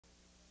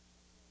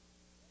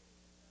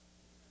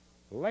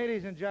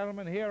Ladies and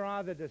gentlemen, here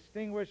are the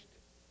distinguished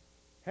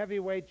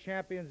heavyweight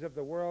champions of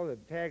the world in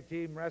tag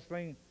team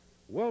wrestling,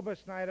 Wilbur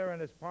Snyder and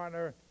his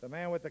partner, the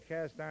man with the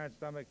cast iron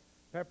stomach,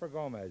 Pepper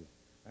Gomez.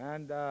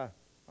 And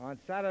on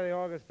Saturday,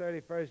 August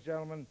 31st,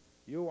 gentlemen,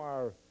 you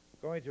are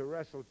going to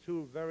wrestle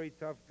two very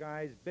tough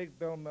guys, Big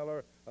Bill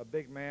Miller, a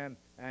big man,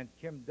 and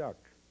Kim Duck.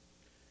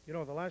 You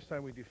know, the last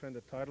time we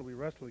defended the title, we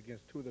wrestled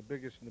against two of the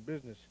biggest in the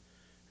business.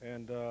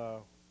 And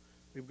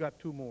we've got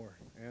two more.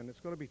 And it's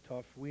going to be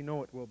tough. We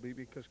know it will be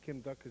because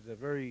Kim Duck is a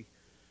very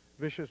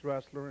vicious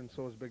wrestler, and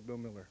so is Big Bill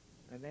Miller.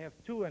 And they have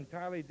two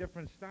entirely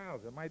different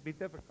styles. It might be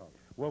difficult.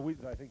 Well,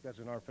 I think that's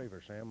in our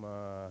favor, Sam.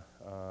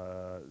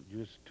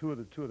 Just two of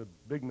the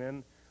big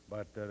men,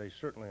 but they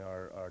certainly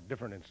are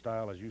different in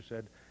style, as you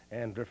said,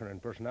 and different in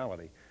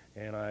personality.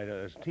 And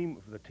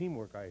the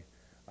teamwork,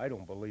 I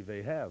don't believe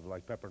they have,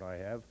 like Pepper and I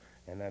have,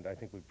 and that I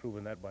think we've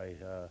proven that by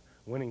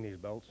winning these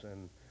belts.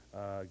 And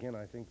again,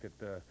 I think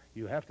that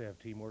you have to have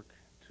teamwork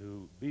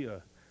to be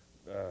a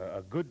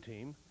good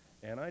team.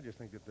 And I just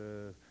think that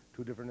the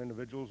two different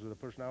individuals with the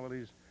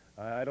personalities,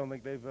 I don't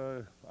think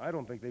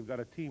they've got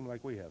a team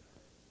like we have.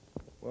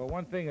 Well,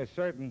 one thing is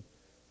certain,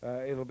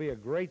 it'll be a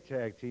great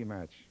tag team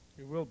match.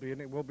 It will be, and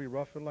it will be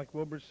rough. And like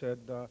Wilbur said,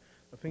 I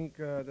think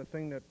the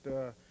thing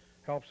that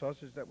helps us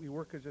is that we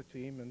work as a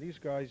team, and these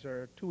guys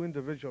are two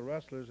individual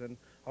wrestlers, and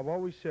I've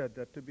always said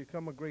that to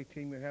become a great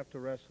team, you have to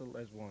wrestle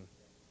as one.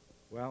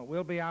 Well,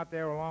 we'll be out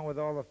there along with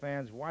all the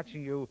fans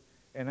watching you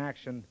in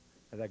action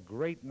at a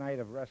great night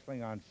of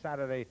wrestling on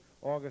Saturday,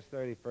 August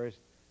 31st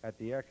at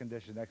the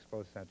Air-Conditioned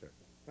Expo Center.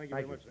 Thank you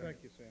very much. Thank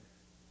you, Sam.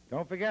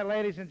 Don't forget,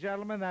 ladies and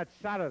gentlemen, that's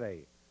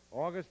Saturday,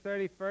 August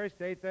 31st,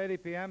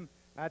 8:30 p.m.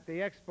 at the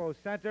Expo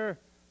Center.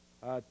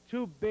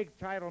 Two big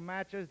title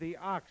matches. The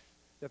Ox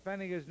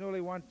defending his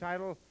newly won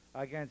title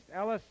against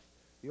Ellis.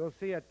 You'll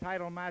see a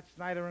title match,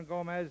 Snyder and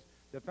Gomez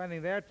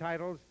defending their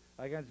titles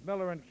against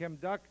Miller and Kim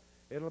Duck.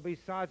 It'll be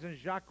Sergeant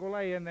Jacques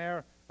Goulet in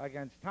there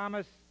against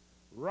Thomas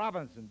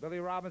Robinson. Billy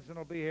Robinson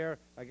will be here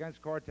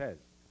against Cortez.